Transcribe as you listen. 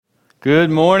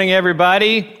Good morning,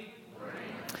 everybody.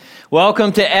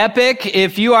 Welcome to Epic.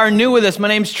 If you are new with us, my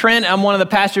name's Trent. I'm one of the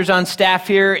pastors on staff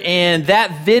here, and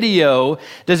that video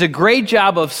does a great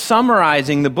job of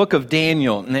summarizing the book of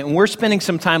Daniel. And we're spending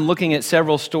some time looking at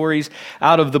several stories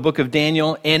out of the book of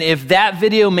Daniel. And if that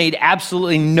video made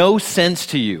absolutely no sense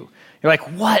to you, you're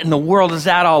like, what in the world is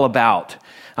that all about?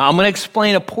 I'm going to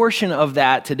explain a portion of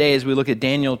that today as we look at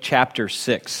Daniel chapter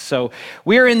 6. So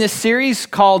we are in this series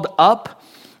called Up.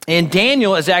 And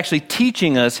Daniel is actually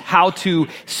teaching us how to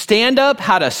stand up,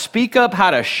 how to speak up,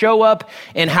 how to show up,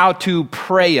 and how to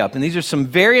pray up. And these are some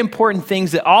very important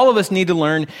things that all of us need to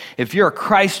learn if you're a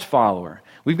Christ follower.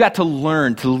 We've got to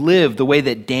learn to live the way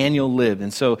that Daniel lived.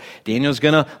 And so Daniel's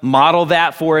going to model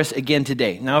that for us again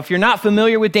today. Now, if you're not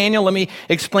familiar with Daniel, let me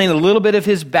explain a little bit of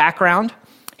his background.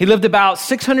 He lived about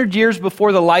 600 years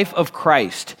before the life of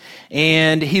Christ.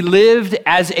 And he lived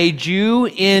as a Jew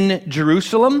in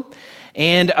Jerusalem.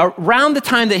 And around the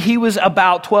time that he was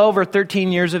about 12 or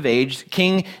 13 years of age,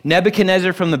 King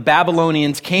Nebuchadnezzar from the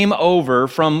Babylonians came over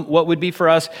from what would be for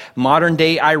us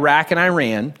modern-day Iraq and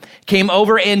Iran, came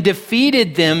over and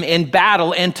defeated them in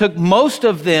battle and took most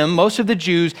of the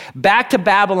Jews, back to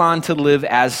Babylon to live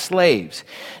as slaves.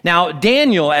 Now,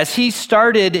 Daniel, as he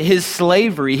started his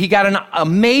slavery, he got an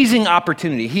amazing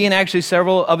opportunity. He and actually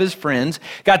several of his friends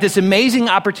got this amazing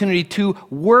opportunity to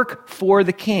work for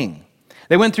the king.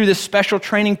 They went through this special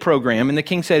training program, and the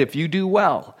king said, if you do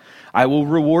well, I will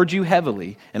reward you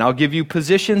heavily, and I'll give you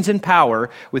positions and power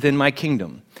within my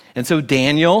kingdom. And so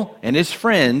Daniel and his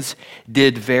friends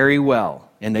did very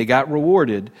well, and they got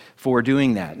rewarded for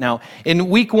doing that. Now, in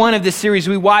week 1 of this series,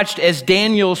 we watched as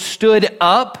Daniel stood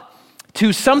up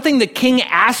to something the king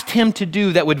asked him to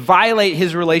do that would violate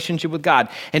his relationship with God.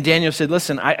 And Daniel said,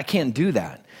 listen, I can't do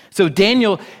that. So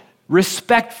Daniel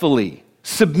respectfully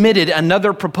submitted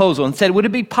another proposal and said, would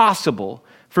it be possible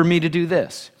for me to do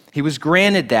this? He was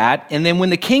granted that. And then when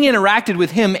the king interacted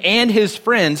with him and his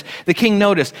friends, the king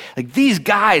noticed, like, these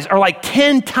guys are like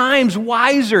 10 times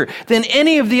wiser than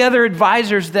any of the other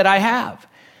advisors that I have.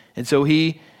 And so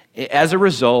he, as a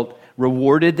result,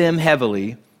 rewarded them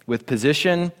heavily with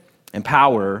position and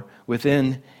power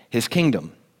within his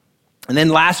kingdom. And then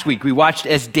last week, we watched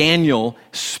as Daniel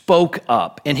spoke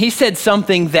up. And he said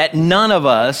something that none of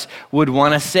us would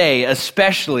want to say,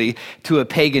 especially to a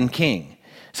pagan king.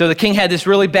 So the king had this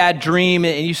really bad dream,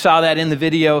 and you saw that in the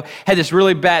video, had this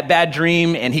really bad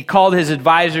dream, and he called his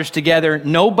advisors together.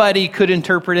 Nobody could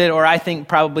interpret it, or I think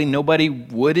probably nobody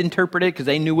would interpret it because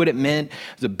they knew what it meant.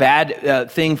 It was a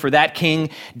bad thing for that king.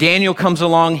 Daniel comes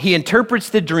along, he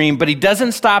interprets the dream, but he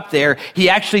doesn't stop there. He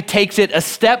actually takes it a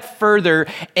step further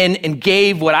and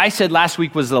gave what I said last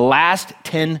week was the last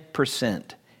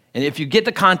 10%. And if you get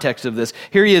the context of this,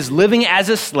 here he is living as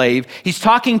a slave. He's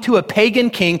talking to a pagan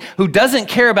king who doesn't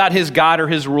care about his God or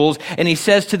his rules. And he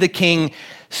says to the king,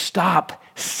 stop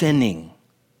sinning.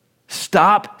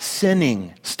 Stop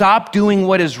sinning. Stop doing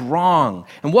what is wrong.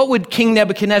 And what would King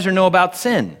Nebuchadnezzar know about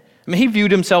sin? I mean, he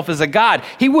viewed himself as a god.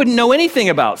 He wouldn't know anything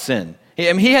about sin.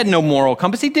 I mean, he had no moral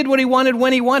compass. He did what he wanted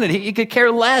when he wanted. He could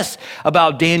care less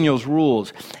about Daniel's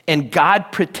rules. And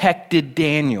God protected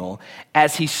Daniel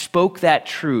as he spoke that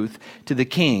truth to the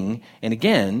king. And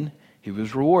again, he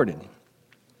was rewarded.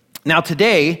 Now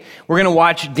today, we're going to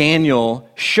watch Daniel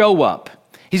show up.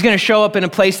 He's going to show up in a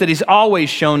place that he's always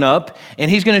shown up, and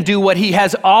he's going to do what he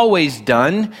has always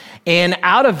done. And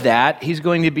out of that, he's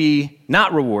going to be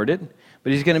not rewarded,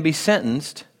 but he's going to be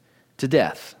sentenced to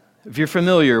death. If you're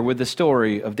familiar with the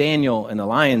story of Daniel and the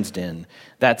lion's den,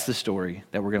 that's the story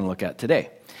that we're going to look at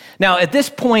today. Now, at this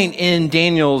point in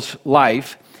Daniel's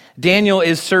life, Daniel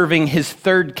is serving his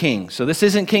third king. So this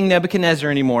isn't King Nebuchadnezzar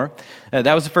anymore.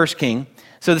 That was the first king.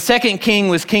 So the second king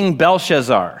was King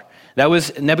Belshazzar. That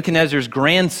was Nebuchadnezzar's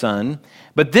grandson.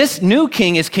 But this new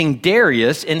king is King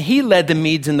Darius, and he led the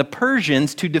Medes and the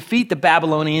Persians to defeat the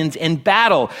Babylonians in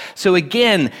battle. So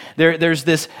again, there's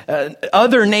this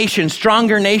other nation,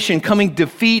 stronger nation, coming to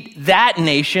defeat that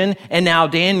nation, and now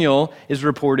Daniel is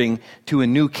reporting to a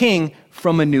new king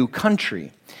from a new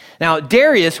country. Now,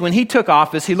 Darius, when he took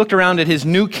office, he looked around at his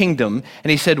new kingdom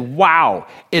and he said, wow,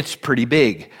 it's pretty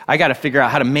big. I got to figure out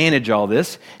how to manage all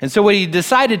this. And so what he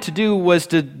decided to do was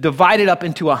to divide it up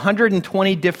into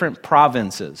 120 different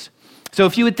provinces. So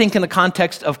if you would think in the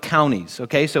context of counties,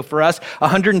 okay? So for us,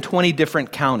 120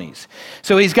 different counties.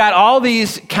 So he's got all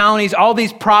these counties, all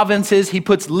these provinces. He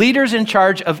puts leaders in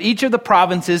charge of each of the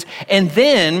provinces, and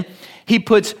then he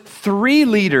puts 3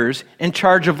 leaders in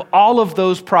charge of all of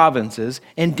those provinces,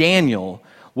 and Daniel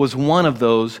was one of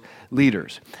those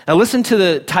leaders. Now listen to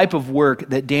the type of work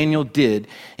that Daniel did.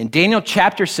 In Daniel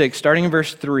chapter 6, starting in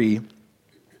verse 3,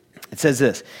 It says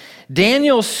this,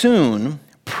 Daniel soon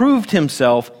proved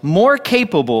himself more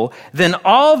capable than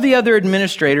all the other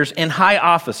administrators and high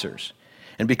officers.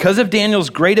 And because of Daniel's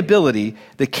great ability,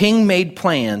 the king made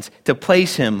plans to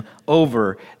place him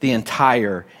over the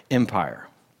entire empire.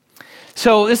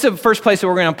 So this is the first place that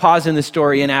we're going to pause in this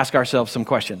story and ask ourselves some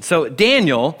questions. So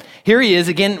Daniel, here he is.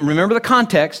 Again, remember the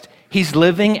context. He's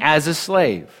living as a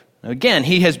slave. Again,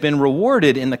 he has been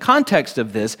rewarded in the context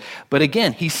of this, but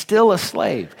again, he's still a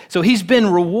slave. So he's been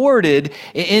rewarded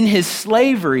in his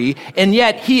slavery, and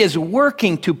yet he is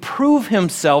working to prove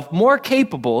himself more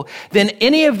capable than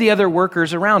any of the other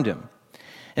workers around him.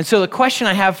 And so the question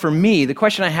I have for me, the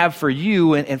question I have for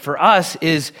you and for us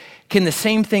is, can the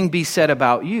same thing be said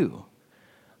about you?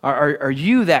 Are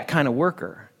you that kind of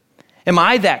worker? Am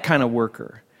I that kind of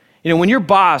worker? You know, when your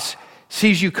boss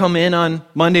sees you come in on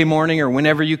Monday morning or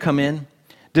whenever you come in,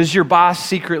 does your boss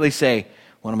secretly say,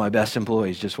 one of my best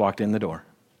employees just walked in the door?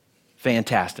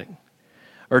 Fantastic.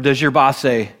 Or does your boss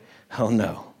say, oh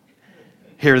no,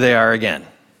 here they are again.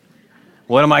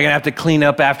 What am I going to have to clean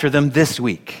up after them this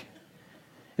week?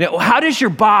 You know, how does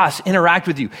your boss interact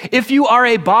with you? If you are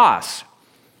a boss,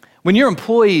 when your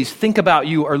employees think about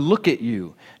you or look at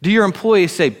you, do your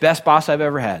employees say, best boss I've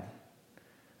ever had?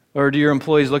 Or do your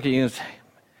employees look at you and say,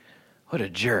 what a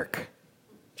jerk.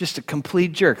 Just a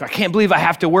complete jerk. I can't believe I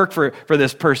have to work for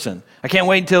this person. I can't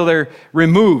wait until they're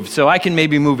removed so I can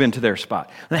maybe move into their spot.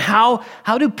 And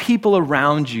how do people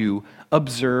around you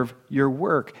observe your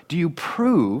work? Do you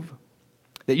prove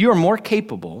that you are more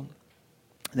capable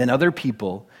than other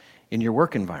people in your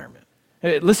work environment?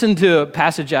 Listen to a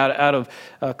passage out of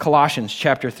Colossians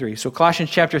chapter 3. So Colossians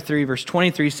chapter 3, verse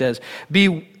 23 says,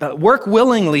 work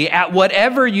willingly at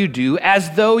whatever you do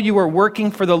as though you were working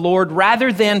for the Lord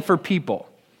rather than for people.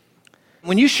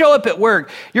 When you show up at work,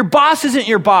 your boss isn't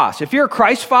your boss. If you're a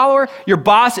Christ follower, your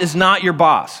boss is not your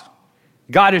boss.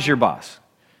 God is your boss.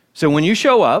 So when you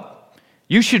show up,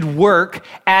 you should work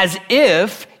as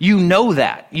if you know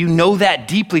that. You know that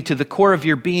deeply to the core of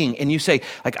your being. And you say,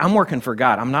 like, I'm working for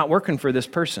God. I'm not working for this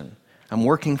person. I'm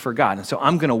working for God. And so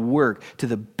I'm going to work to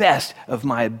the best of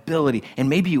my ability. And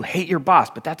maybe you hate your boss,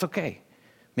 but that's okay.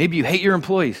 Maybe you hate your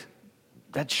employees.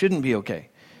 That shouldn't be okay.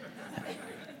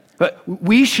 But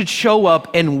we should show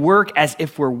up and work as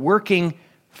if we're working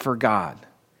for God.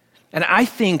 And I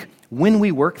think when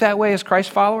we work that way as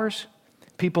Christ followers,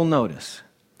 people notice.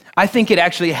 I think it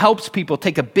actually helps people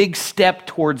take a big step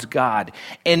towards God.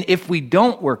 And if we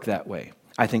don't work that way,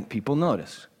 I think people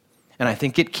notice. And I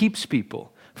think it keeps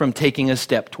people from taking a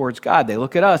step towards God. They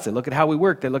look at us, they look at how we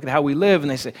work, they look at how we live, and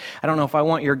they say, I don't know if I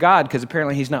want your God because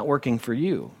apparently he's not working for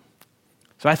you.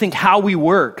 So I think how we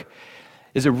work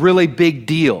is a really big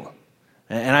deal.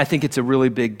 And I think it's a really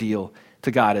big deal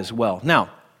to God as well. Now,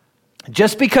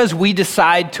 just because we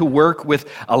decide to work with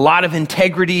a lot of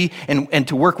integrity and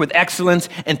to work with excellence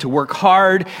and to work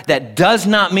hard, that does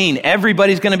not mean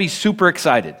everybody's going to be super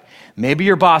excited. Maybe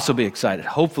your boss will be excited.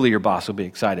 Hopefully your boss will be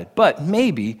excited. But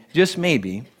maybe, just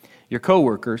maybe, your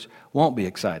coworkers won't be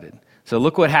excited. So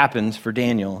look what happens for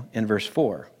Daniel in verse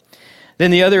 4.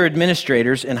 Then the other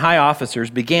administrators and high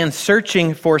officers began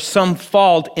searching for some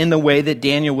fault in the way that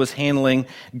Daniel was handling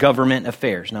government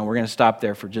affairs. Now we're going to stop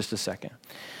there for just a second.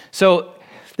 So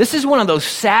this is one of those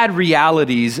sad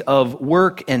realities of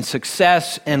work and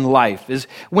success and life, is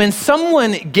when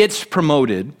someone gets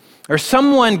promoted or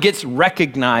someone gets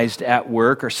recognized at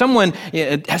work or something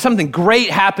great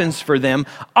happens for them,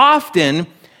 often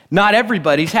not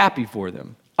everybody's happy for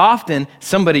them. Often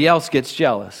somebody else gets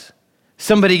jealous.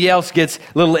 Somebody else gets a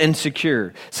little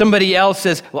insecure. Somebody else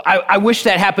says, well, I wish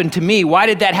that happened to me. Why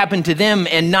did that happen to them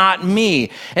and not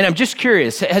me? And I'm just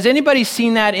curious, has anybody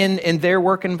seen that in their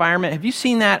work environment? Have you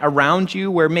seen that around you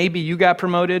where maybe you got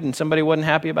promoted and somebody wasn't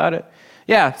happy about it?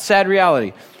 Yeah, sad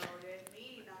reality.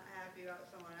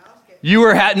 You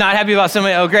were not happy about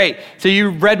somebody. Oh, great. So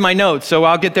you read my notes, so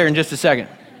I'll get there in just a second.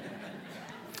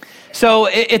 So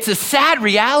it's a sad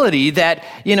reality that,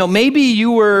 maybe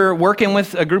you were working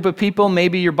with a group of people,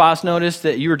 maybe your boss noticed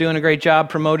that you were doing a great job,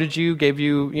 promoted you, gave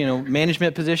you,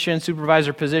 management position,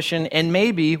 supervisor position, and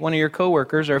maybe one of your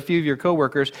coworkers or a few of your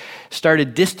coworkers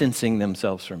started distancing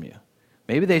themselves from you.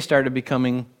 Maybe they started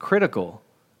becoming critical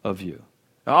of you.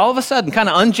 All of a sudden, kind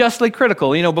of unjustly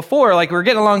critical. Before, like, we were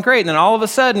getting along great, and then all of a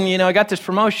sudden, I got this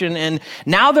promotion, and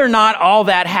now they're not all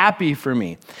that happy for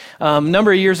me. A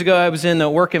number of years ago, I was in a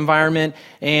work environment,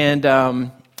 and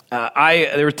there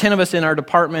were 10 of us in our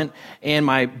department, and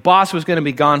my boss was going to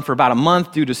be gone for about a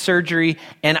month due to surgery,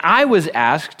 and I was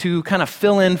asked to kind of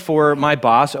fill in for my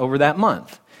boss over that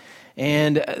month.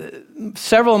 And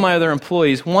several of my other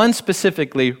employees, one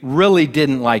specifically, really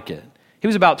didn't like it. He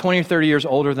was about 20 or 30 years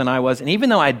older than I was, and even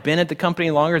though I'd been at the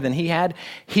company longer than he had,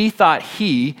 he thought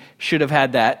he should have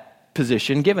had that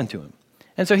position given to him.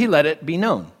 And so he let it be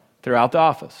known throughout the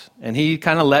office. And he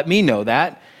kind of let me know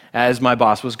that as my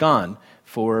boss was gone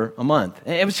for a month.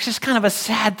 And it was just kind of a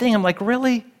sad thing. I'm like,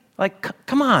 really? Like,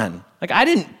 come on. Like, I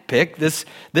didn't pick this,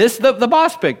 the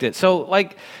boss picked it. So,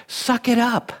 like, suck it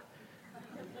up.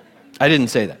 I didn't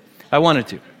say that. I wanted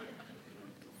to.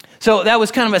 So that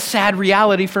was kind of a sad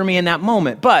reality for me in that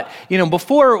moment. But,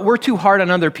 before we're too hard on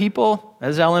other people,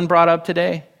 as Ellen brought up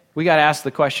today, we got to ask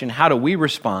the question, how do we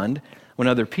respond when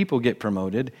other people get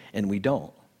promoted and we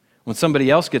don't? When somebody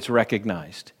else gets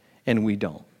recognized and we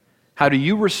don't? How do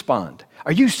you respond?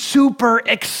 Are you super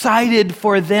excited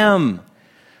for them?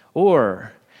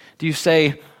 Or do you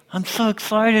say, I'm so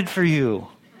excited for you?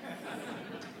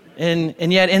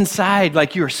 And yet inside,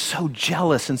 like, you're so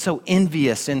jealous and so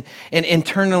envious, and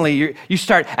internally you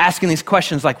start asking these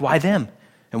questions like, why them?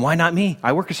 And why not me?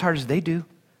 I work as hard as they do.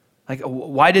 Like,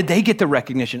 why did they get the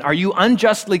recognition? Are you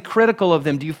unjustly critical of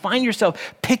them? Do you find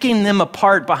yourself picking them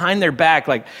apart behind their back?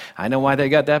 Like, I know why they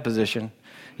got that position.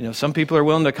 Some people are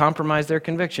willing to compromise their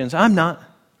convictions. I'm not.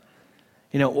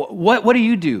 What do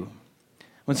you do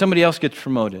when somebody else gets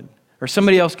promoted or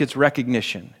somebody else gets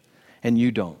recognition and you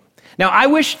don't? Now, I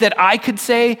wish that I could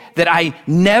say that I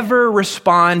never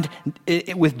respond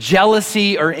with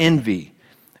jealousy or envy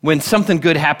when something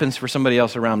good happens for somebody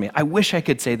else around me. I wish I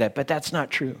could say that, but that's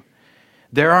not true.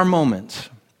 There are moments,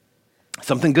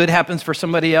 something good happens for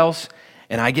somebody else,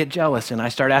 and I get jealous, and I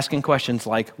start asking questions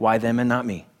like, why them and not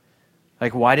me?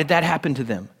 Like, why did that happen to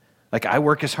them? Like, I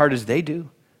work as hard as they do.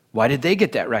 Why did they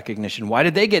get that recognition? Why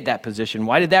did they get that position?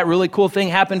 Why did that really cool thing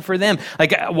happen for them?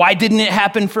 Like, why didn't it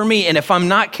happen for me? And if I'm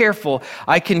not careful,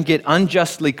 I can get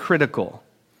unjustly critical.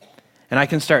 And I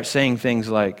can start saying things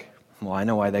like, well, I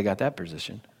know why they got that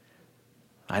position.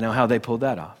 I know how they pulled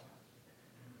that off.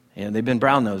 They've been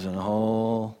brown-nosing a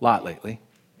whole lot lately.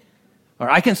 Or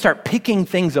I can start picking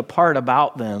things apart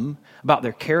about them, about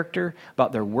their character,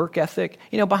 about their work ethic,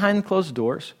 behind closed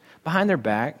doors, behind their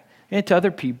back, and to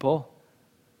other people.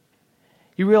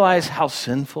 You realize how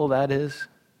sinful that is?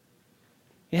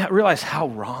 You realize how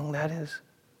wrong that is?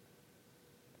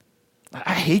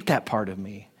 I hate that part of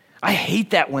me. I hate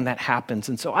that when that happens.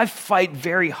 And so I fight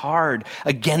very hard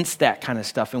against that kind of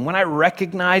stuff. And when I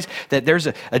recognize that there's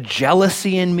a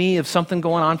jealousy in me of something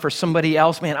going on for somebody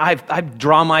else, man, I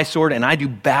draw my sword and I do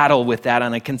battle with that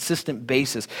on a consistent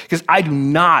basis because I do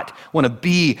not want to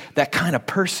be that kind of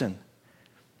person.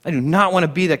 I do not want to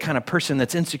be that kind of person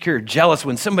that's insecure, jealous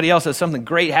when somebody else has something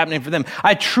great happening for them.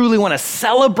 I truly want to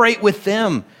celebrate with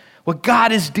them what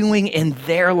God is doing in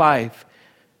their life.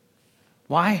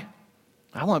 Why?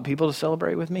 I want people to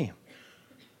celebrate with me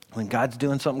when God's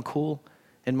doing something cool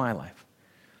in my life.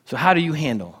 So how do you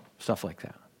handle stuff like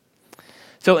that?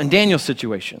 So in Daniel's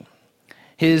situation,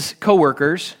 his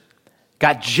coworkers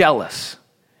got jealous.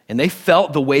 And they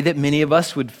felt the way that many of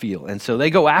us would feel. And so they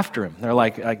go after him. They're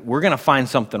like we're going to find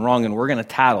something wrong and we're going to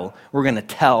tattle. We're going to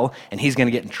tell and he's going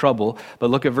to get in trouble. But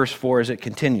look at verse 4 as it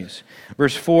continues.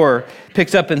 Verse 4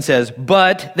 picks up and says,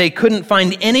 but they couldn't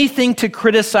find anything to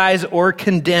criticize or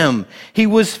condemn. He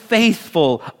was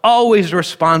faithful, always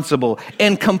responsible,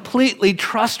 and completely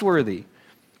trustworthy.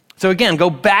 So again, go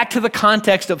back to the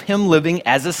context of him living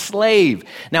as a slave.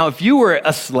 Now, if you were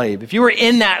a slave, if you were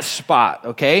in that spot,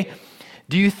 okay,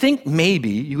 do you think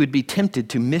maybe you would be tempted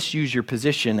to misuse your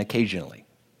position occasionally?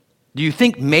 Do you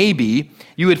think maybe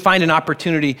you would find an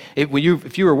opportunity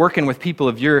if you were working with people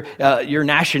of your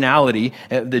nationality,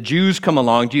 the Jews come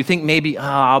along, do you think maybe,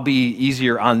 I'll be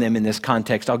easier on them in this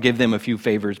context, I'll give them a few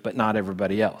favors, but not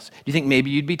everybody else? Do you think maybe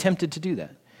you'd be tempted to do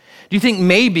that? Do you think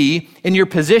maybe in your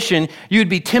position you'd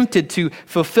be tempted to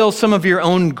fulfill some of your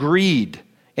own greed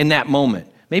in that moment?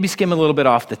 Maybe skim a little bit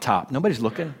off the top. Nobody's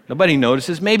looking. Nobody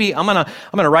notices. Maybe I'm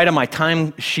gonna write on my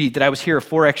time sheet that I was here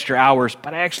 4 extra hours,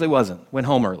 but I actually wasn't. Went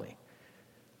home early.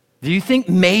 Do you think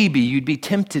maybe you'd be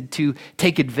tempted to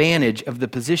take advantage of the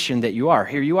position that you are?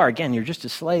 Here you are again. You're just a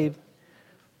slave.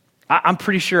 I'm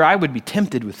pretty sure I would be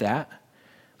tempted with that.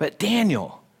 But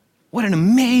Daniel, what an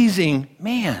amazing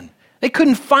man! They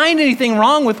couldn't find anything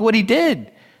wrong with what he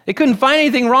did. They couldn't find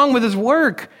anything wrong with his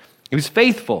work. He was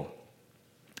faithful.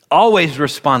 Always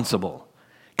responsible,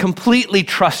 completely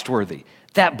trustworthy.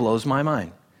 That blows my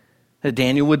mind. That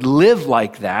Daniel would live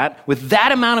like that with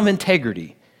that amount of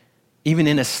integrity, even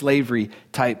in a slavery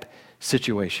type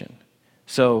situation.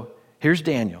 So here's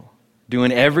Daniel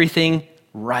doing everything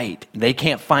right. They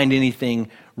can't find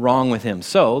anything wrong with him.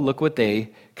 So look what they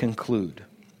conclude.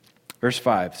 Verse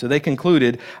 5, so they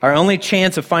concluded, our only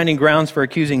chance of finding grounds for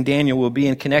accusing Daniel will be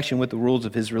in connection with the rules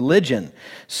of his religion.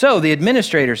 So the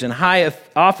administrators and high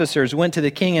officers went to the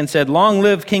king and said, long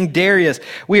live King Darius.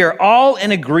 We are all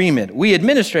in agreement, we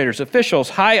administrators,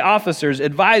 officials, high officers,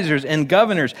 advisors, and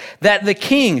governors, that the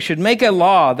king should make a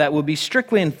law that will be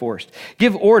strictly enforced.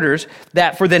 Give orders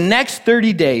that for the next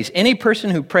 30 days, any person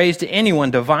who prays to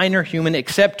anyone, divine or human,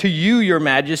 except to you, your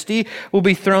majesty, will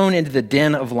be thrown into the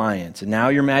den of lions. And now,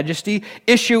 your majesty,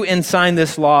 issue and sign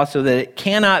this law so that it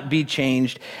cannot be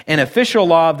changed, an official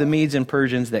law of the Medes and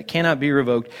Persians that cannot be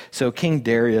revoked. So King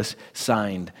Darius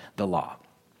signed the law.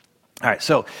 All right,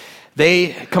 so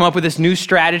they come up with this new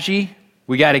strategy.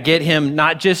 We got to get him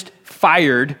not just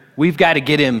fired, we've got to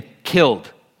get him killed.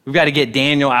 We've got to get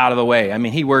Daniel out of the way. I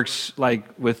mean, he works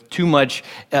like with too much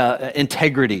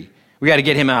integrity. We got to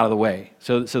get him out of the way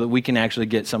so that we can actually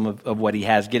get some of what he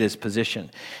has, get his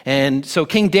position. And so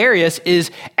King Darius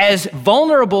is as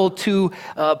vulnerable to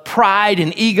pride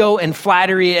and ego and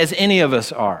flattery as any of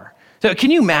us are. So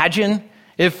can you imagine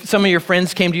if some of your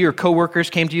friends came to you or coworkers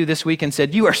came to you this week and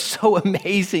said, you are so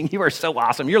amazing, you are so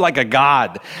awesome, you're like a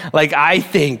god. Like, I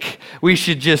think we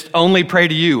should just only pray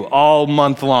to you all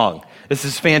month long. This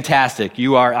is fantastic.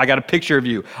 I got a picture of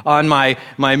you on my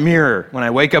mirror when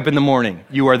I wake up in the morning.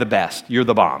 You are the best. You're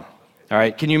the bomb. All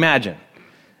right, can you imagine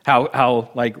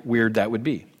how like weird that would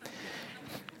be?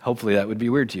 Hopefully that would be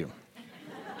weird to you.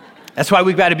 That's why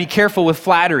we've got to be careful with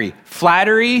flattery.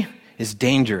 Flattery is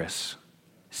dangerous.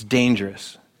 It's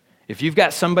dangerous. If you've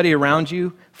got somebody around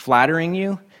you flattering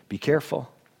you, be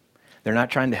careful. They're not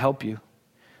trying to help you.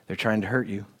 They're trying to hurt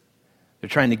you. They're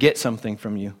trying to get something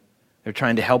from you. They're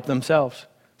trying to help themselves.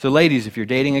 So ladies, if you're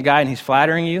dating a guy and he's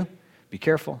flattering you, be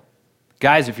careful.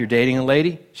 Guys, if you're dating a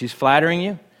lady, she's flattering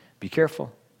you, be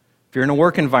careful. If you're in a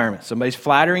work environment, somebody's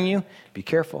flattering you, be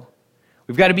careful.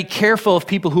 We've got to be careful of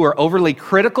people who are overly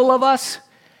critical of us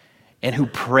and who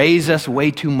praise us way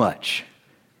too much.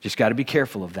 Just got to be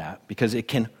careful of that because it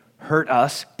can hurt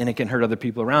us and it can hurt other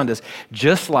people around us,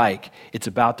 just like it's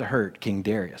about to hurt King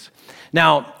Darius.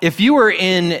 Now, if you were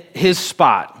in his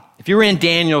spot, if you were in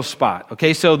Daniel's spot,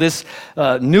 okay, so this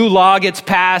new law gets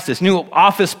passed, this new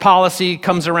office policy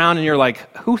comes around, and you're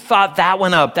like, who thought that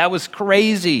one up? That was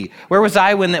crazy. Where was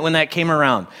I when that came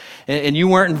around? And you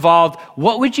weren't involved.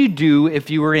 What would you do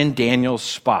if you were in Daniel's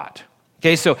spot?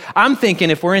 Okay, so I'm thinking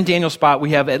if we're in Daniel's spot,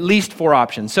 we have at least 4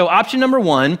 options. So option number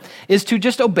 1 is to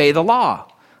just obey the law.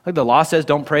 Like the law says,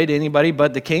 don't pray to anybody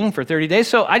but the king for 30 days.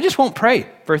 So I just won't pray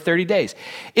for 30 days.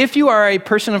 If you are a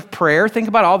person of prayer, think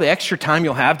about all the extra time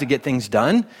you'll have to get things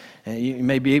done. You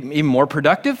may be even more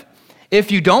productive.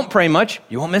 If you don't pray much,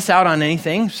 you won't miss out on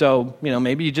anything. So,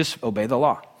 maybe you just obey the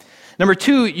law. Number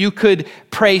 2, you could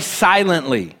pray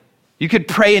silently. You could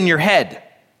pray in your head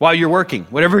while you're working,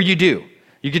 whatever you do.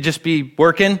 You could just be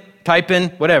working, typing,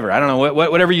 whatever. I don't know,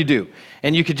 whatever you do.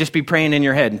 And you could just be praying in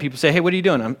your head. And people say, hey, what are you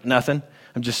doing? Nothing.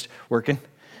 I'm just working.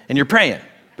 And you're praying,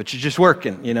 but you're just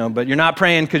working, but you're not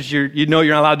praying because you're not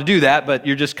allowed to do that, but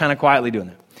you're just kind of quietly doing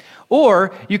it.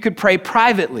 Or you could pray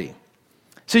privately.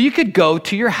 So you could go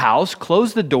to your house,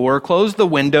 close the door, close the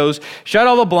windows, shut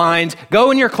all the blinds,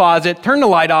 go in your closet, turn the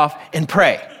light off, and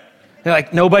pray. They're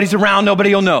like, nobody's around,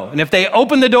 nobody will know. And if they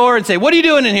open the door and say, what are you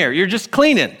doing in here? You're just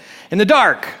cleaning in the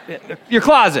dark, your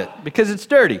closet, because it's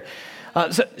dirty.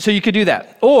 So you could do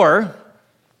that. Or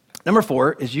number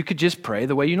 4 is you could just pray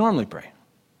the way you normally pray.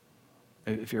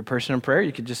 If you're a person in prayer,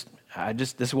 you could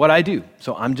this is what I do.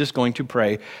 So I'm just going to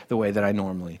pray the way that I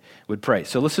normally would pray.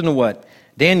 So listen to what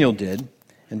Daniel did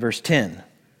in verse 10.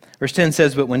 Verse 10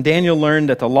 says, but when Daniel learned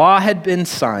that the law had been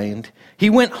signed, he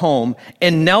went home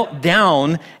and knelt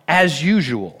down as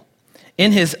usual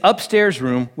in his upstairs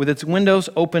room with its windows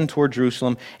open toward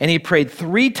Jerusalem, and he prayed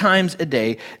 3 times a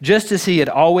day, just as he had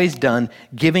always done,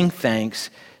 giving thanks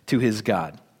to his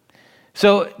God.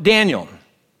 So Daniel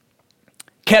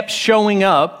kept showing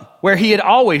up where he had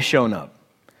always shown up.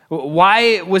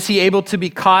 Why was he able to be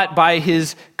caught by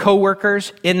his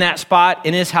coworkers in that spot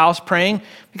in his house praying?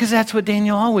 Because that's what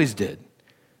Daniel always did.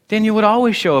 Daniel would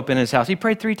always show up in his house. He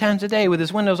prayed 3 times a day with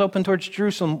his windows open towards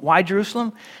Jerusalem. Why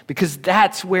Jerusalem? Because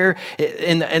that's where,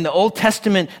 in the Old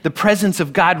Testament, the presence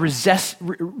of God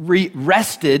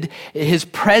rested. His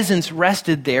presence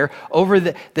rested there over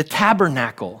the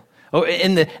tabernacle,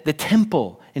 in the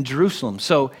temple in Jerusalem.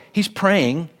 So he's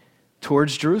praying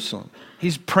towards Jerusalem.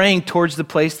 He's praying towards the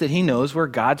place that he knows where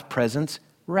God's presence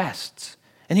rests.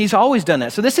 And he's always done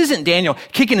that. So this isn't Daniel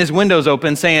kicking his windows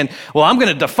open saying, well, I'm going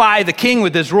to defy the king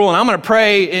with this rule and I'm going to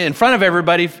pray in front of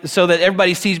everybody so that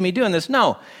everybody sees me doing this.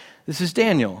 No, this is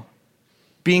Daniel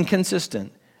being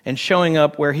consistent and showing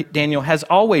up where Daniel has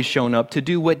always shown up to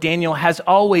do what Daniel has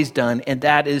always done, and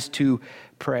that is to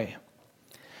pray.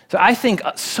 So I think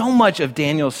so much of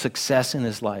Daniel's success in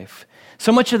his life,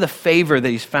 so much of the favor that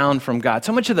he's found from God,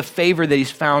 so much of the favor that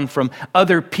he's found from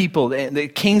other people, the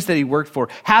kings that he worked for,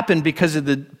 happened because of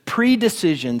the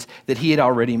pre-decisions that he had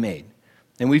already made.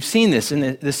 And we've seen this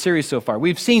in this series so far.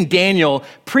 We've seen Daniel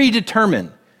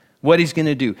predetermine what he's going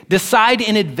to do, decide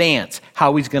in advance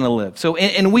how he's going to live. So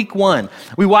in week 1,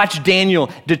 we watched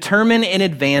Daniel determine in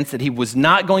advance that he was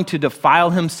not going to defile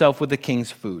himself with the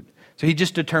king's food. So he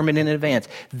just determined in advance,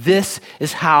 this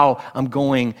is how I'm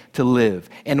going to live.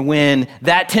 And when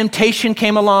that temptation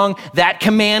came along, that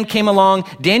command came along,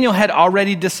 Daniel had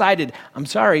already decided, I'm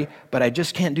sorry, but I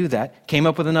just can't do that. Came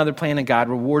up with another plan, and God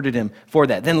rewarded him for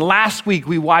that. Then last week,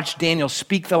 we watched Daniel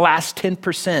speak the last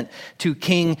 10% to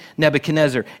King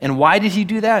Nebuchadnezzar. And why did he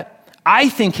do that? I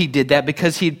think he did that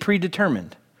because he had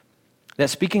predetermined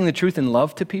that speaking the truth in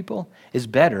love to people is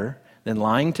better than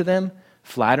lying to them,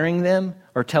 flattering them,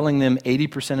 or telling them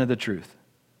 80% of the truth.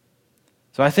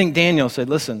 So I think Daniel said,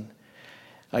 listen,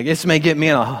 I guess it may get me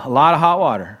in a lot of hot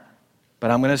water,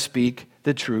 but I'm going to speak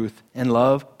the truth and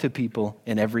love to people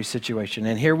in every situation.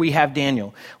 And here we have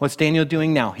Daniel. What's Daniel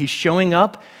doing now? He's showing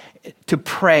up to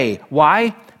pray.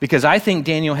 Why? Because I think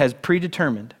Daniel has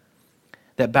predetermined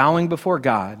that bowing before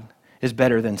God is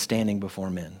better than standing before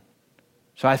men.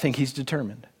 So I think he's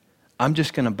determined. I'm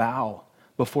just going to bow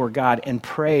before God and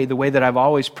pray the way that I've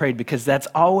always prayed, because that's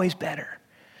always better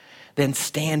than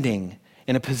standing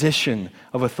in a position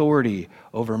of authority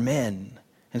over men.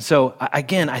 And so,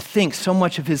 again, I think so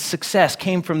much of his success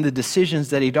came from the decisions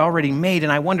that he'd already made,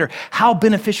 and I wonder how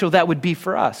beneficial that would be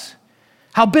for us.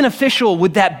 How beneficial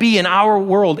would that be in our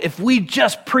world if we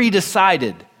just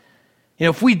pre-decided,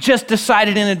 if we just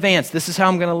decided in advance, this is how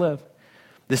I'm going to live.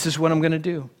 This is what I'm going to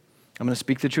do. I'm going to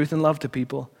speak the truth in love to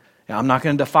people. I'm not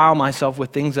going to defile myself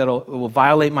with things that will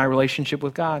violate my relationship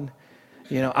with God.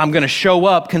 I'm going to show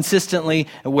up consistently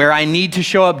where I need to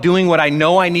show up, doing what I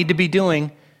know I need to be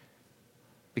doing,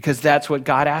 because that's what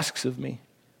God asks of me.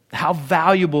 How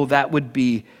valuable that would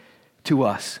be to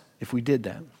us if we did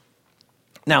that.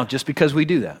 Now, just because we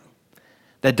do that,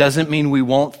 that doesn't mean we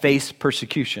won't face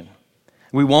persecution.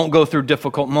 We won't go through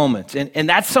difficult moments. And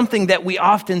that's something that we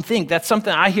often think. That's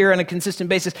something I hear on a consistent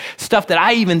basis, stuff that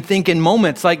I even think in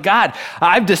moments like, God,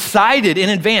 I've decided in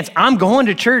advance, I'm going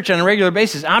to church on a regular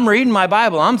basis. I'm reading my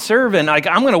Bible. I'm serving.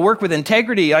 I'm going to work with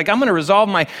integrity. I'm going to resolve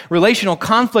my relational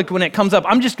conflict when it comes up.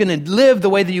 I'm just going to live the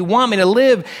way that you want me to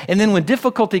live. And then when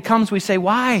difficulty comes, we say,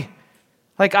 why?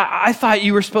 I thought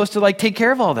you were supposed to take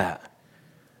care of all that.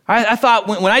 I thought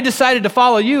when I decided to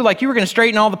follow you, you were going to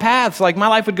straighten all the paths. My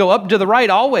life would go up to the right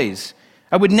always.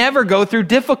 I would never go through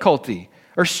difficulty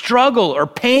or struggle or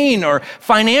pain or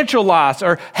financial loss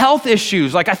or health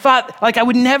issues. I thought I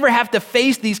would never have to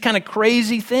face these kind of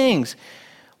crazy things.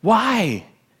 Why?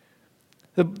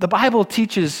 The Bible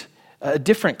teaches a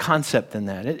different concept than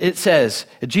that. It says,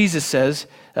 Jesus says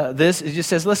this, it just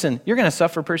says, listen, you're going to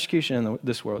suffer persecution in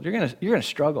this world. You're going to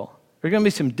struggle. There are going to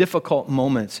be some difficult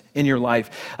moments in your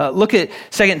life. Look at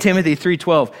 2 Timothy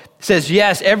 3:12. It says,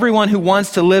 yes, everyone who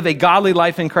wants to live a godly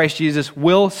life in Christ Jesus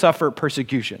will suffer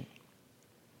persecution.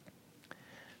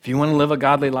 If you want to live a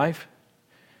godly life,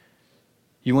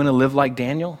 you want to live like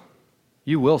Daniel,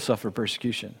 you will suffer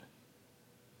persecution.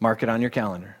 Mark it on your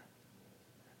calendar.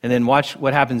 And then watch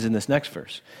what happens in this next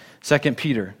verse. 2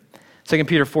 Peter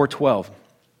 4:12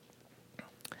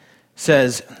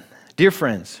 says, dear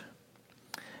friends,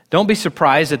 don't be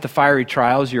surprised at the fiery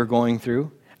trials you're going through,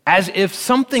 as if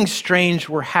something strange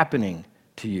were happening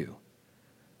to you.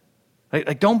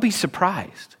 Don't be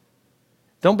surprised.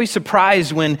 Don't be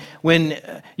surprised when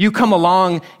you come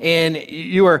along and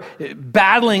you are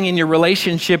battling in your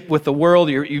relationship with the world.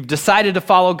 You've decided to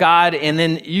follow God, and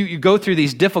then you go through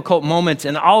these difficult moments,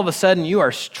 and all of a sudden you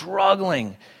are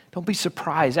struggling. Don't be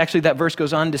surprised. Actually, that verse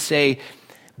goes on to say,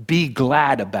 be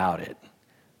glad about it.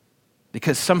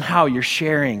 Because somehow you're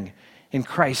sharing in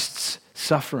Christ's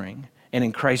suffering and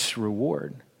in Christ's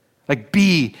reward.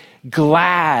 Be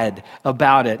glad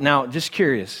about it. Now, just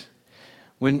curious,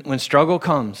 when struggle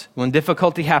comes, when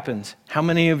difficulty happens, how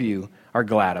many of you are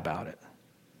glad about it?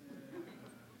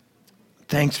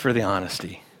 Thanks for the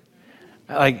honesty.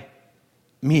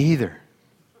 Me either.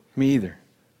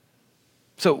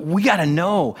 So we got to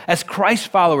know, as Christ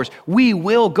followers, we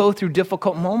will go through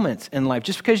difficult moments in life.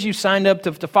 Just because you signed up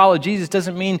to follow Jesus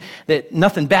doesn't mean that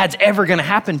nothing bad's ever going to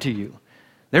happen to you.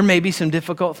 There may be some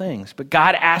difficult things, but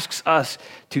God asks us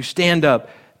to stand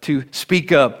up, to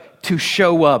speak up, to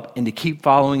show up, and to keep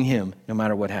following him no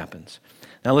matter what happens.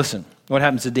 Now listen, what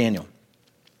happens to Daniel?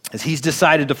 As he's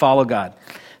decided to follow God.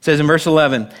 It says in verse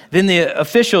 11, then the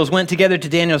officials went together to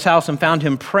Daniel's house and found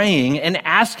him praying and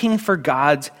asking for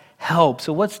God's help.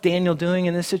 So what's Daniel doing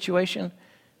in this situation?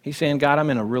 He's saying, God, I'm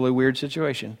in a really weird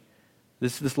situation.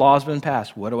 This law has been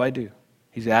passed. What do I do?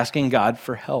 He's asking God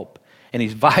for help. And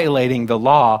he's violating the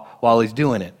law while he's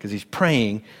doing it because he's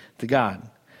praying to God.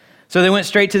 So they went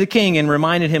straight to the king and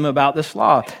reminded him about this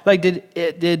law. Like, did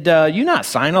you not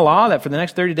sign a law that for the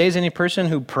next 30 days, any person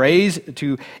who prays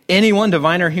to anyone,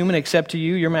 divine or human, except to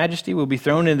you, your majesty, will be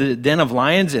thrown into the den of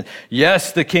lions? And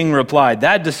yes, the king replied,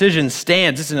 that decision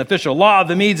stands. It's an official law of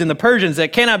the Medes and the Persians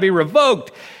that cannot be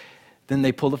revoked. Then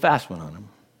they pulled a fast one on him.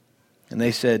 And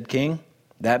they said, King,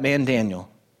 that man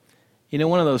Daniel, you know,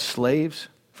 one of those slaves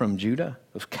from Judah,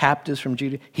 those captives from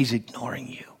Judah, he's ignoring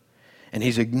you. And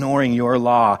he's ignoring your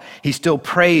law. He still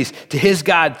prays to his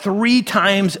God 3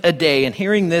 times a day. And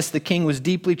hearing this, the king was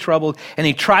deeply troubled, and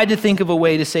he tried to think of a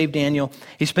way to save Daniel.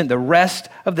 He spent the rest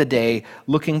of the day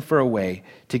looking for a way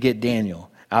to get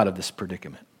Daniel out of this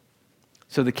predicament.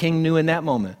 So the king knew in that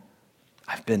moment,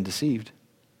 I've been deceived.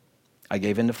 I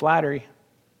gave in to flattery,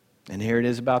 and here it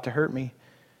is about to hurt me.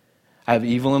 I have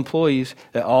evil employees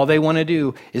that all they want to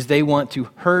do is they want to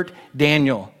hurt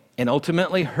Daniel and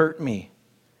ultimately hurt me.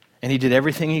 And he did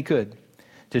everything he could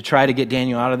to try to get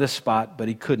Daniel out of this spot, but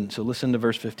he couldn't. So listen to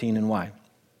verse 15 and why.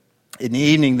 In the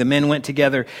evening, the men went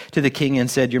together to the king and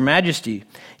said, Your Majesty,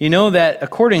 you know that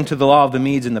according to the law of the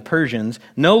Medes and the Persians,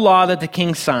 no law that the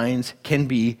king signs can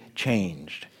be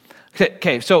changed.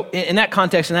 Okay, so in that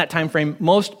context, in that time frame,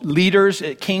 most leaders,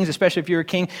 kings, especially if you're a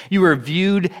king, you were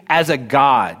viewed as a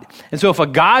god. And so if a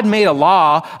god made a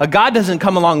law, a god doesn't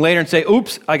come along later and say,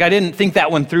 oops, like I didn't think that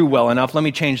one through well enough, let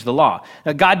me change the law.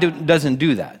 Now, God doesn't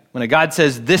do that. When a god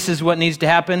says this is what needs to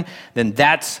happen, then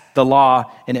that's the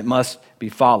law and it must be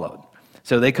followed.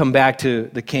 So they come back to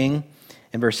the king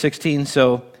in verse 16.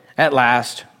 So at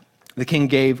last, the king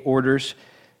gave orders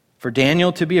for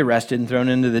Daniel to be arrested and thrown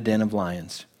into the den of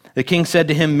lions. The king said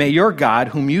to him, May your God,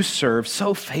 whom you serve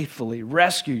so faithfully,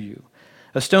 rescue you.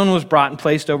 A stone was brought and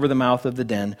placed over the mouth of the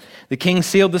den. The king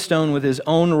sealed the stone with his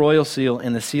own royal seal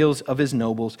and the seals of his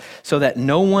nobles, so that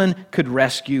no one could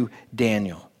rescue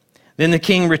Daniel. Then the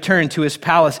king returned to his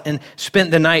palace and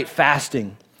spent the night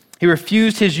fasting. He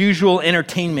refused his usual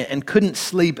entertainment and couldn't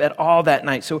sleep at all that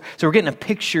night. So we're getting a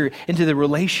picture into the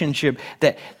relationship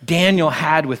that Daniel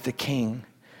had with the king.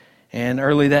 And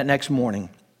early that next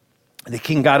morning, the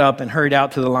king got up and hurried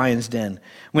out to the lion's den.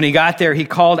 When he got there, he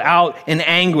called out in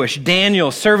anguish, Daniel,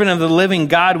 servant of the living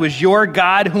God, was your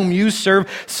God whom you serve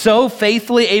so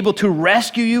faithfully able to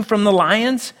rescue you from the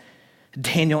lions?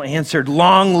 Daniel answered,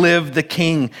 Long live the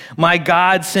king. My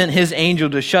God sent his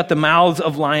angel to shut the mouths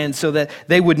of lions so that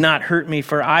they would not hurt me,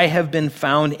 for I have been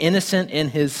found innocent in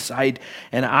his sight,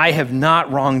 and I have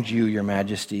not wronged you, your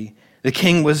majesty. The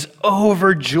king was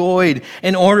overjoyed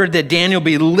and ordered that Daniel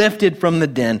be lifted from the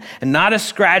den, and not a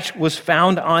scratch was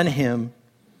found on him,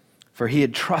 for he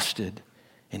had trusted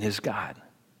in his God.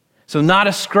 So not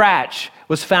a scratch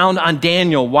was found on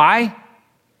Daniel. Why?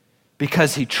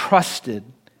 Because he trusted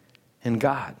in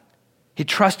God. He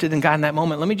trusted in God in that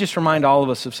moment. Let me just remind all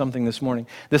of us of something this morning.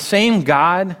 The same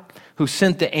God who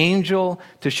sent the angel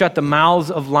to shut the mouths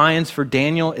of lions for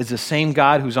Daniel is the same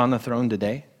God who's on the throne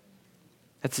today.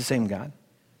 That's the same God.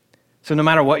 So no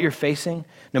matter what you're facing,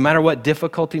 no matter what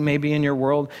difficulty may be in your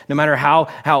world, no matter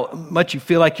how much you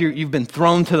feel like you've been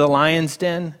thrown to the lion's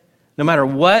den, no matter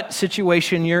what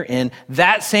situation you're in,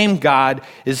 that same God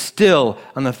is still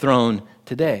on the throne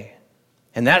today.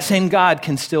 And that same God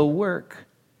can still work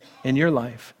in your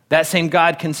life. That same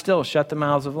God can still shut the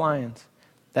mouths of lions.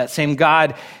 That same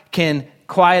God can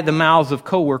quiet the mouths of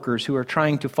coworkers who are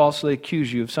trying to falsely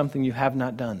accuse you of something you have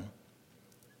not done.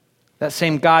 That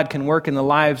same God can work in the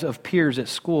lives of peers at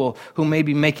school who may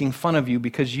be making fun of you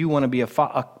because you want to be a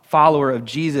follower of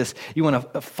Jesus. You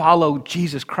want to follow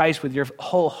Jesus Christ with your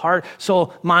whole heart,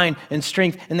 soul, mind, and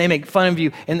strength, and they make fun of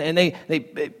you, and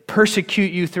they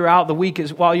persecute you throughout the week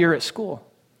while you're at school.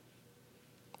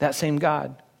 That same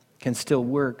God can still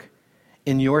work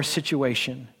in your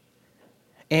situation.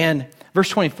 And verse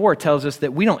 24 tells us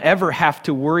that we don't ever have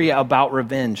to worry about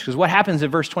revenge. Because what happens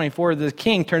in verse 24, the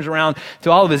king turns around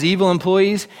to all of his evil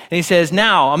employees and he says,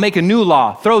 now I'll make a new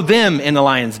law, throw them in the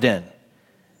lion's den.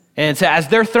 And so as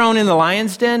they're thrown in the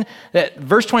lion's den, that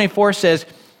verse 24 says,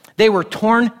 they were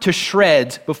torn to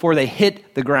shreds before they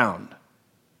hit the ground.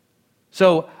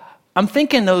 So I'm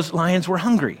thinking those lions were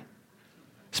hungry,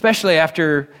 especially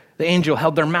after the angel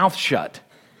held their mouth shut.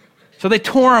 So they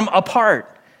tore them apart.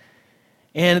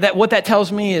 And what that tells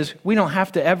me is we don't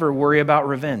have to ever worry about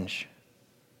revenge.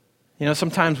 You know,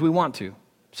 sometimes we want to.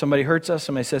 Somebody hurts us,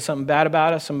 somebody says something bad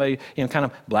about us, somebody kind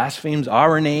of blasphemes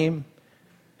our name,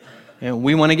 and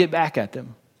we want to get back at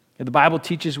them. The Bible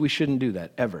teaches we shouldn't do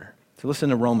that, ever. So listen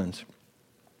to Romans.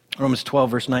 Romans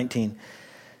 12, verse 19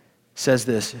 says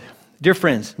this, "Dear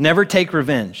friends, never take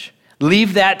revenge.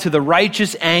 Leave that to the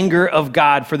righteous anger of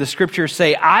God, for the scriptures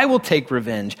say, I will take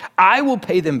revenge. I will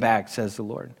pay them back, says the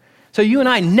Lord." So you and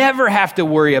I never have to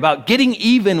worry about getting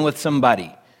even with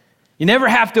somebody. You never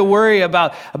have to worry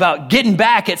about getting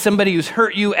back at somebody who's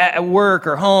hurt you at work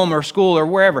or home or school or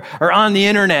wherever, or on the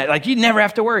internet. Like, you never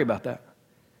have to worry about that.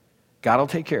 God will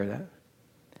take care of that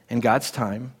in God's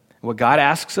time. What God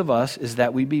asks of us is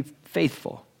that we be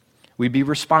faithful, we be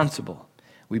responsible,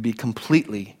 we be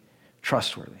completely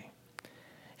trustworthy.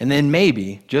 And then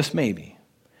maybe, just maybe,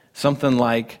 something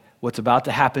like what's about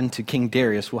to happen to King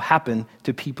Darius will happen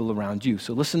to people around you.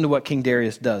 So listen to what King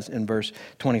Darius does in verse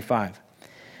 25.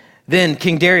 "Then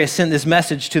King Darius sent this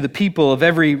message to the people of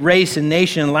every race and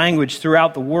nation and language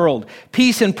throughout the world.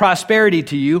 Peace and prosperity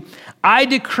to you. I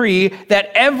decree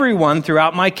that everyone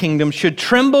throughout my kingdom should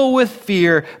tremble with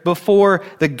fear before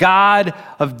the God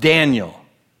of Daniel."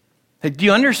 Do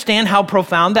you understand how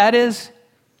profound that is?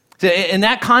 In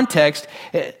that context,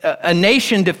 a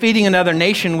nation defeating another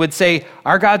nation would say,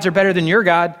 our gods are better than your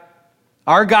God.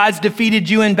 Our gods defeated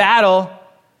you in battle.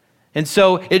 And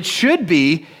so it should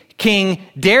be King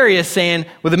Darius saying,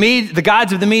 well, the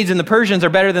gods of the Medes and the Persians are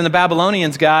better than the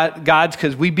Babylonians' gods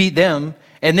because we beat them.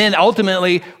 And then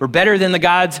ultimately, we're better than the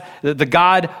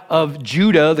God of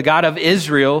Judah, the God of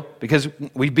Israel, because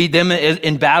we beat them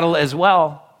in battle as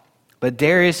well. But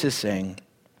Darius is saying,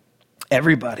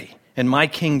 everybody in my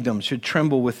kingdom should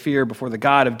tremble with fear before the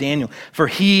God of Daniel, for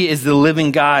he is the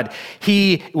living God.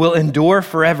 He will endure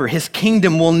forever. His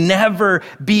kingdom will never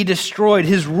be destroyed.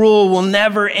 His rule will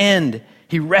never end.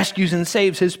 He rescues and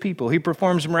saves his people. He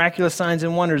performs miraculous signs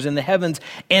and wonders in the heavens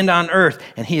and on earth.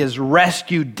 And he has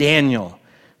rescued Daniel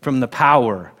from the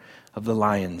power of the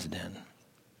lion's den.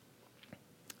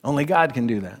 Only God can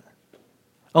do that.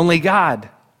 Only God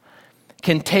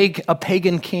can take a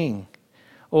pagan king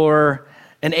or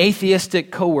an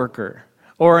atheistic coworker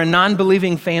or a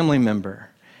non-believing family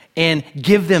member and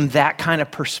give them that kind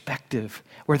of perspective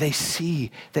where they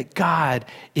see that God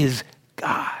is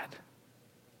God.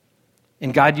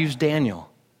 And God used Daniel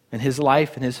and his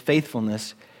life and his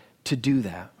faithfulness to do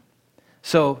that.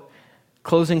 So,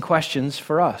 closing questions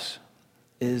for us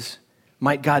is,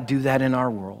 might God do that in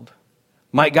our world?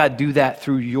 Might God do that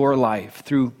through your life,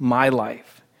 through my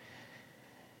life?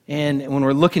 And when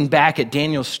we're looking back at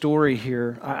Daniel's story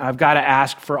here, I've got to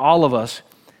ask for all of us,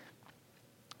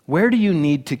 where do you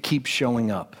need to keep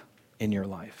showing up in your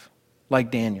life,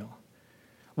 like Daniel?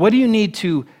 What do you need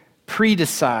to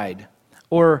pre-decide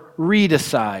or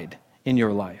redecide in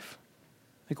your life?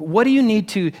 Like, what do you need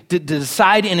to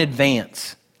decide in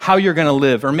advance how you're going to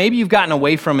live? Or maybe you've gotten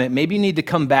away from it. Maybe you need to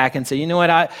come back and say, you know what,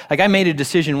 I made a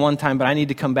decision one time, but I need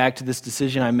to come back to this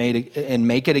decision I made and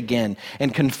make it again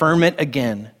and confirm it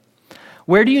again.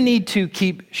 Where do you need to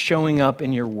keep showing up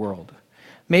in your world?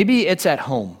 Maybe it's at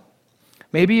home.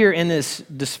 Maybe you're in this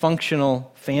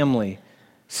dysfunctional family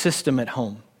system at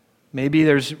home. Maybe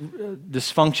there's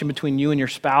dysfunction between you and your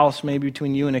spouse, maybe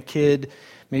between you and a kid,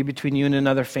 maybe between you and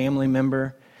another family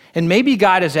member. And maybe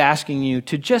God is asking you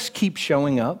to just keep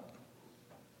showing up.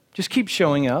 Just keep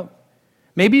showing up.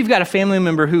 Maybe you've got a family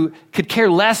member who could care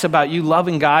less about you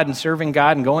loving God and serving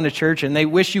God and going to church, and they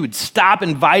wish you would stop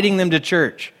inviting them to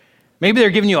church. Maybe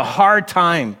they're giving you a hard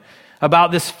time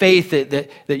about this faith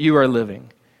that you are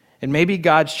living. And maybe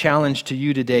God's challenge to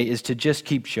you today is to just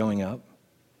keep showing up.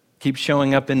 Keep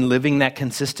showing up and living that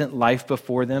consistent life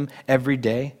before them every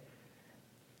day.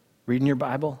 Reading your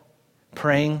Bible,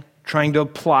 praying, trying to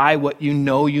apply what you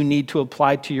know you need to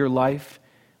apply to your life.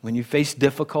 When you face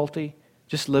difficulty,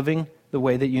 just living the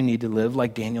way that you need to live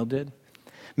like Daniel did.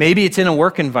 Maybe it's in a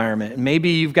work environment.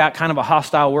 Maybe you've got kind of a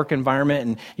hostile work environment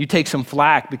and you take some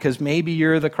flack because maybe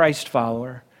you're the Christ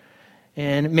follower.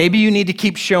 And maybe you need to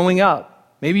keep showing up.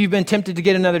 Maybe you've been tempted to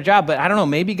get another job, but I don't know,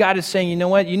 maybe God is saying, you know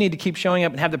what, you need to keep showing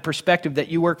up and have the perspective that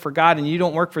you work for God and you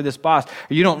don't work for this boss,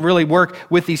 or you don't really work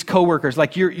with these coworkers.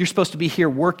 Like you're supposed to be here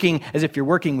working as if you're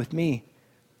working with me,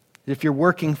 as if you're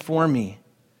working for me.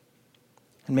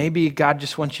 And maybe God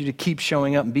just wants you to keep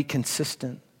showing up and be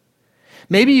consistent.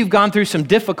 Maybe you've gone through some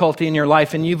difficulty in your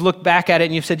life and you've looked back at it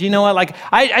and you've said, you know what, like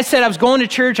I said I was going to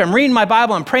church, I'm reading my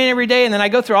Bible, I'm praying every day, and then I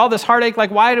go through all this heartache. Like,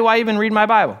 why do I even read my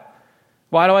Bible?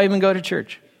 Why do I even go to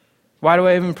church? Why do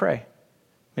I even pray?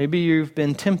 Maybe you've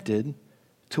been tempted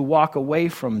to walk away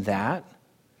from that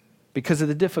because of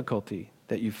the difficulty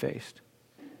that you faced.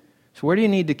 So where do you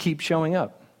need to keep showing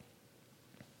up?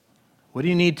 What do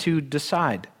you need to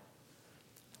decide?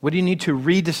 What do you need to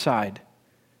redecide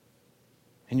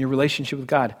in your relationship with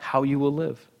God, how you will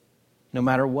live, no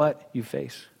matter what you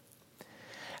face?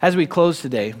 As we close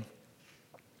today,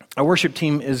 our worship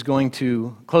team is going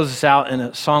to close us out in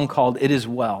a song called It Is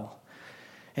Well.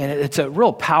 And it's a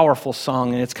real powerful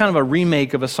song, and it's kind of a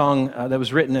remake of a song that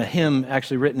was written, a hymn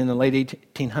actually written in the late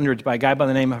 1800s by a guy by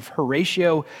the name of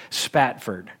Horatio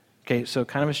Spafford. Okay, so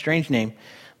kind of a strange name,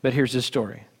 but here's his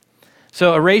story.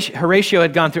 So Horatio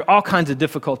had gone through all kinds of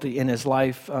difficulty in his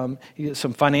life. He had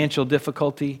some financial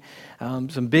difficulty,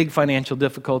 some big financial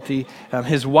difficulty.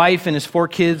 His wife and his 4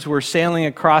 kids were sailing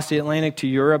across the Atlantic to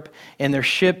Europe, and their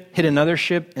ship hit another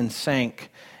ship and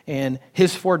sank. And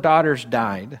his 4 daughters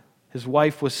died. His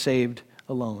wife was saved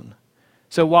alone.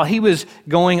 So while he was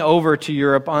going over to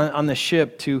Europe on the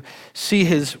ship to see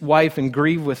his wife and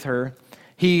grieve with her,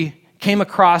 he came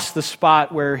across the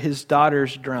spot where his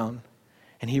daughters drowned.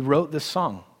 And he wrote this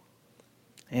song.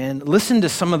 And listen to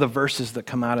some of the verses that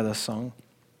come out of this song.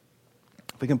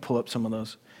 If we can pull up some of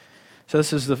those. So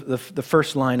this is the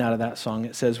first line out of that song.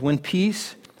 It says, when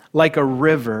peace like a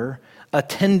river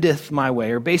attendeth my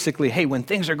way, or basically, hey, when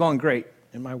things are going great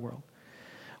in my world.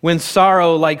 When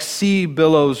sorrow like sea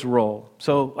billows roll.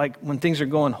 So like when things are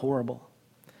going horrible.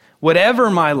 Whatever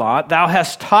my lot, thou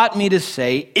hast taught me to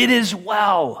say, it is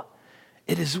well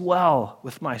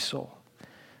with my soul.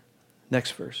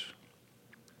 Next verse.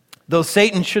 Though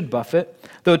Satan should buffet,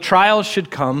 though trials should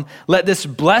come, let this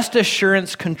blessed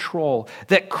assurance control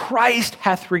that Christ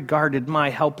hath regarded my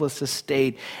helpless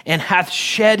estate and hath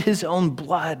shed his own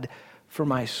blood for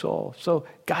my soul. So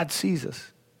God sees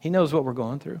us. He knows what we're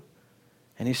going through.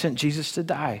 And he sent Jesus to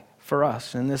die for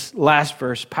us. And this last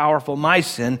verse, powerful, my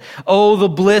sin. Oh, the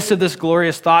bliss of this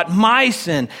glorious thought. My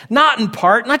sin, not in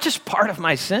part, not just part of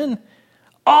my sin,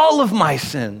 all of my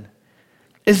sin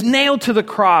is nailed to the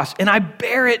cross, and I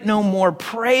bear it no more.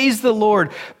 Praise the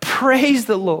Lord. Praise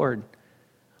the Lord,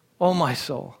 oh my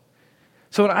soul.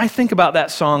 So when I think about that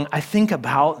song, I think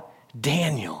about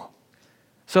Daniel.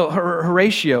 So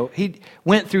Horatio, he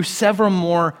went through several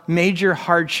more major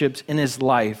hardships in his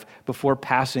life before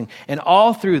passing. And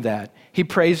all through that, he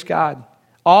praised God.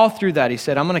 All through that, he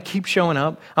said, I'm going to keep showing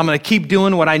up. I'm going to keep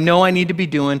doing what I know I need to be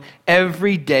doing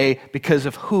every day because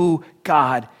of who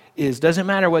God is. Doesn't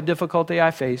matter what difficulty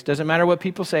I face. Doesn't matter what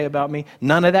people say about me.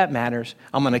 None of that matters.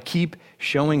 I'm going to keep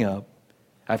showing up.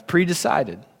 I've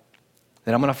pre-decided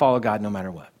that I'm going to follow God no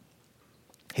matter what.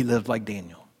 He lived like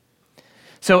Daniel.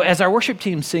 So as our worship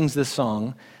team sings this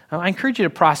song, I encourage you to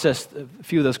process a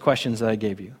few of those questions that I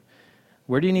gave you.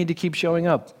 Where do you need to keep showing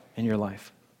up in your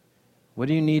life? What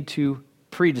do you need to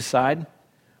pre-decide?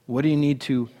 What do you need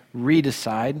to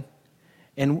redecide?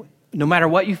 And no matter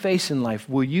what you face in life,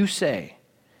 will you say,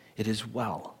 it is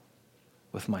well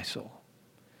with my soul?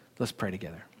 Let's pray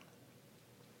together.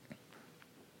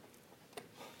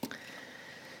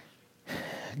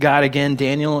 God, again,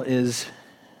 Daniel is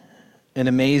an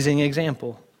amazing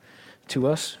example to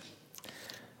us.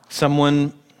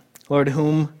 Someone, Lord,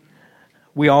 whom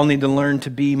we all need to learn to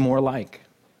be more like.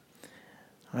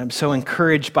 I'm so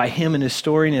encouraged by him and his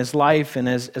story and his life. And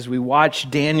as we watch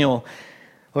Daniel,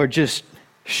 Lord, just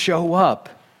show up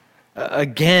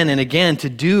again and again to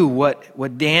do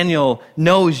what Daniel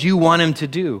knows you want him to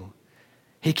do.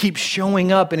 He keeps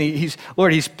showing up, and he's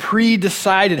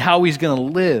pre-decided how he's going to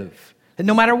live. And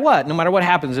no matter what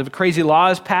happens, if a crazy law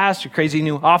is passed, or crazy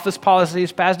new office policy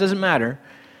is passed, doesn't matter.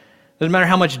 Doesn't matter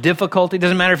how much difficulty,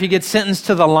 doesn't matter if he gets sentenced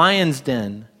to the lion's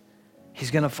den.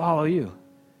 He's going to follow you.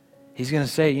 He's going to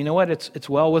say, you know what, it's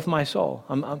well with my soul.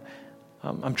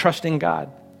 I'm trusting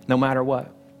God no matter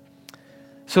what.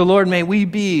 So Lord, may we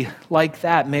be like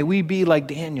that. May we be like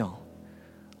Daniel.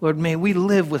 Lord, may we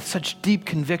live with such deep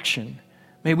conviction.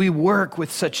 May we work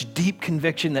with such deep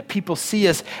conviction that people see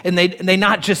us, and they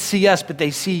not just see us, but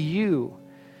they see you.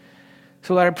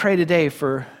 So Lord, I pray today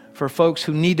for folks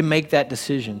who need to make that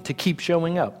decision to keep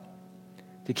showing up.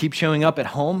 To keep showing up at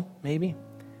home, maybe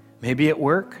at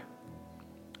work,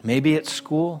 maybe at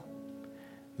school,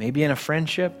 maybe in a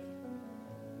friendship.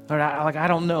 Lord, I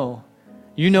don't know.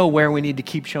 You know where we need to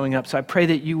keep showing up. So I pray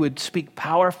that you would speak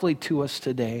powerfully to us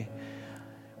today.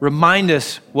 Remind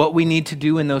us what we need to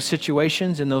do in those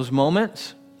situations, in those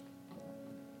moments.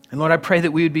 And Lord, I pray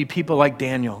that we would be people like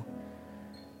Daniel,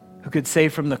 who could say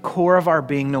from the core of our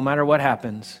being, no matter what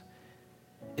happens,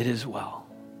 it is well.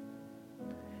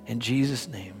 In Jesus'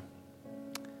 name,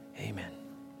 amen.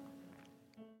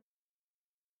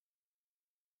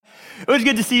 It was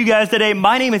good to see you guys today.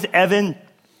 My name is Evan.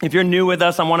 If you're new with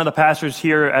us, I'm one of the pastors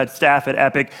here at staff at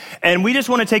Epic. And we just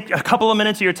want to take a couple of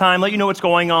minutes of your time, let you know what's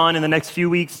going on in the next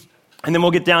few weeks And then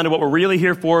we'll get down to what we're really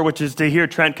here for, which is to hear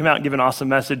Trent come out and give an awesome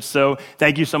message. So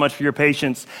thank you so much for your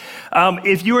patience.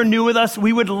 If you are new with us,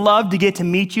 we would love to get to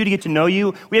meet you, to get to know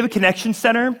you. We have a connection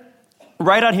center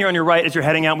right out here on your right as you're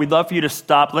heading out. We'd love for you to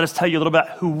stop. Let us tell you a little bit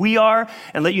who we are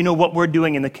and let you know what we're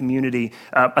doing in the community,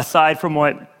 aside from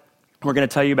what we're going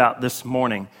to tell you about this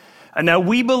morning. Now,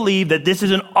 we believe that this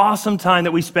is an awesome time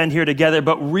that we spend here together,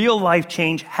 but real life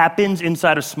change happens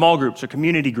inside of small groups or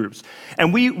community groups.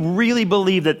 And we really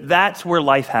believe that that's where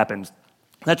life happens.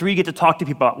 That's where you get to talk to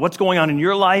people about what's going on in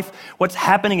your life, what's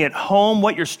happening at home,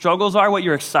 what your struggles are, what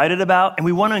you're excited about. And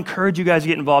we want to encourage you guys to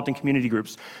get involved in community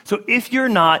groups. So if you're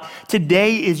not,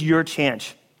 today is your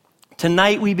chance.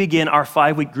 Tonight, we begin our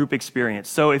 5-week group experience.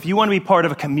 So if you want to be part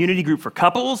of a community group for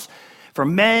couples, for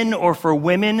men or for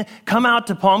women, come out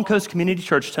to Palm Coast Community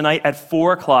Church tonight at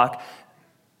 4 o'clock.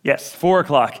 Yes, 4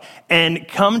 o'clock. And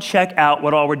come check out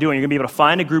what all we're doing. You're going to be able to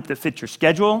find a group that fits your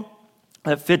schedule,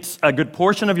 that fits a good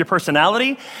portion of your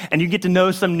personality, and you get to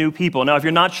know some new people. Now, if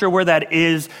you're not sure where that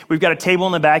is, we've got a table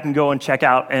in the back and go and check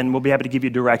out, and we'll be happy to give you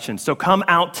directions. So come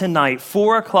out tonight,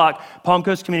 4 o'clock, Palm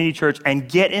Coast Community Church, and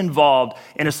get involved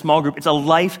in a small group. It's a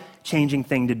life-changing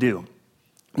thing to do.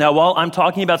 Now, while I'm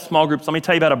talking about small groups, let me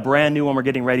tell you about a brand new one we're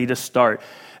getting ready to start.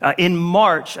 In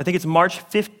March, I think it's March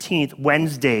 15th,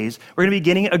 Wednesdays, we're going to be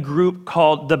getting a group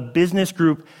called the Business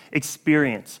Group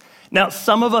Experience. Now,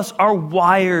 some of us are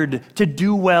wired to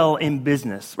do well in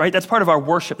business, right? That's part of our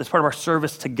worship. That's part of our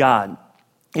service to God.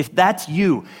 If that's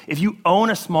you, if you own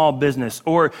a small business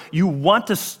or you want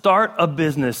to start a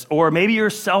business or maybe you're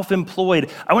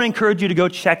self-employed, I want to encourage you to go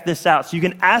check this out. So you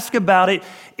can ask about it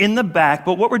in the back.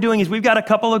 But what we're doing is we've got a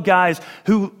couple of guys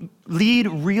who lead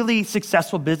really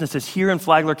successful businesses here in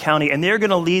Flagler County, and they're going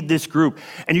to lead this group.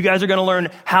 And you guys are going to learn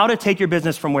how to take your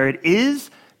business from where it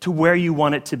is to where you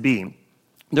want it to be.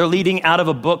 They're leading out of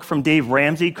a book from Dave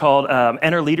Ramsey called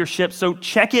Enter Leadership. So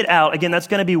check it out. Again, that's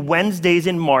going to be Wednesdays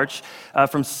in March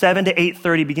from 7 to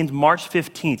 8:30, begins March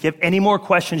 15th. If you have any more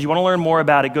questions, you want to learn more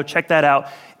about it, go check that out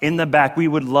in the back. We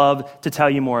would love to tell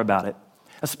you more about it.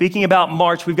 Speaking about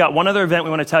March, we've got one other event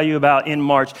we want to tell you about in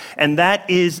March, and that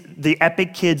is the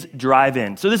Epic Kids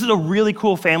Drive-In. So this is a really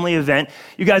cool family event.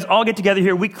 You guys all get together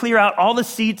here. We clear out all the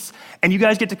seats, and you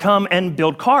guys get to come and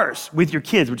build cars with your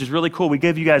kids, which is really cool. We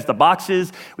give you guys the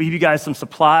boxes. We give you guys some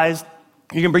supplies.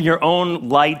 You can bring your own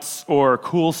lights or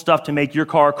cool stuff to make your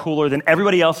car cooler than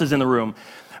everybody else's in the room.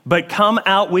 But come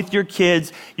out with your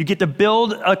kids. You get to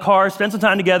build a car, spend some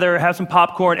time together, have some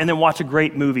popcorn, and then watch a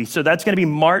great movie. So that's going to be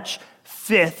March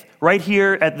 5th, right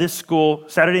here at this school,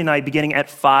 Saturday night, beginning at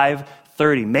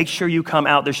 5:30. Make sure you come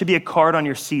out. There should be a card on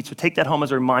your seat, so take that home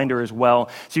as a reminder as well,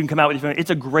 so you can come out with your family. It's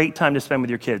a great time to spend with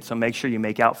your kids, so make sure you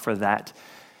make out for that.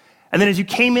 And then as you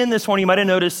came in this morning, you might have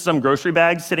noticed some grocery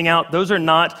bags sitting out. Those are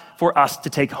not for us to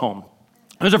take home.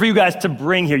 Those are for you guys to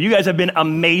bring here. You guys have been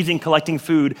amazing collecting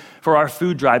food for our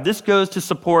food drive. This goes to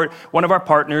support one of our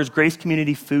partners, Grace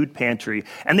Community Food Pantry.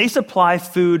 And they supply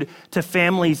food to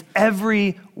families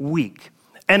every week.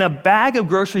 And a bag of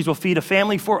groceries will feed a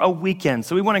family for a weekend.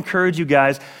 So we want to encourage you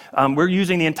guys. We're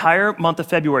using the entire month of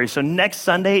February. So next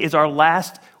Sunday is our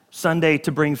last Sunday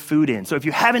to bring food in. So if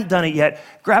you haven't done it yet,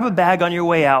 grab a bag on your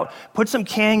way out, put some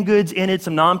canned goods in it,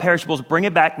 some non-perishables, bring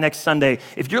it back next Sunday.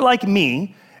 If you're like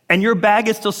me, and your bag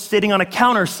is still sitting on a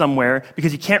counter somewhere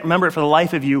because you can't remember it for the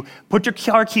life of you, put your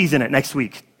car keys in it next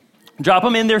week. Drop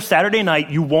them in there Saturday night.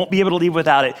 You won't be able to leave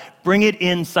without it. Bring it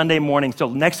in Sunday morning. So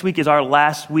next week is our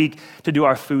last week to do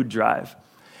our food drive.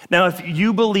 Now, if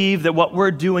you believe that what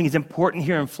we're doing is important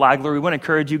here in Flagler, we want to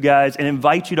encourage you guys and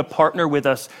invite you to partner with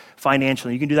us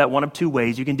financially. You can do that one of two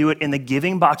ways. You can do it in the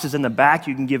giving boxes in the back.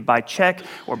 You can give by check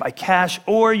or by cash,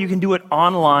 or you can do it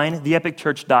online,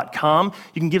 theepicchurch.com.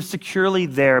 You can give securely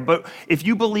there. But if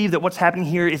you believe that what's happening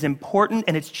here is important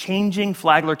and it's changing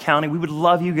Flagler County, we would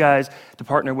love you guys to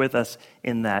partner with us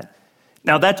in that.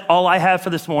 Now, that's all I have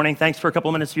for this morning. Thanks for a couple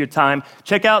of minutes of your time.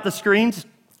 Check out the screens.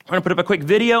 I'm going to put up a quick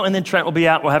video, and then Trent will be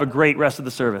out. We'll have a great rest of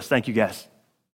the service. Thank you, guys.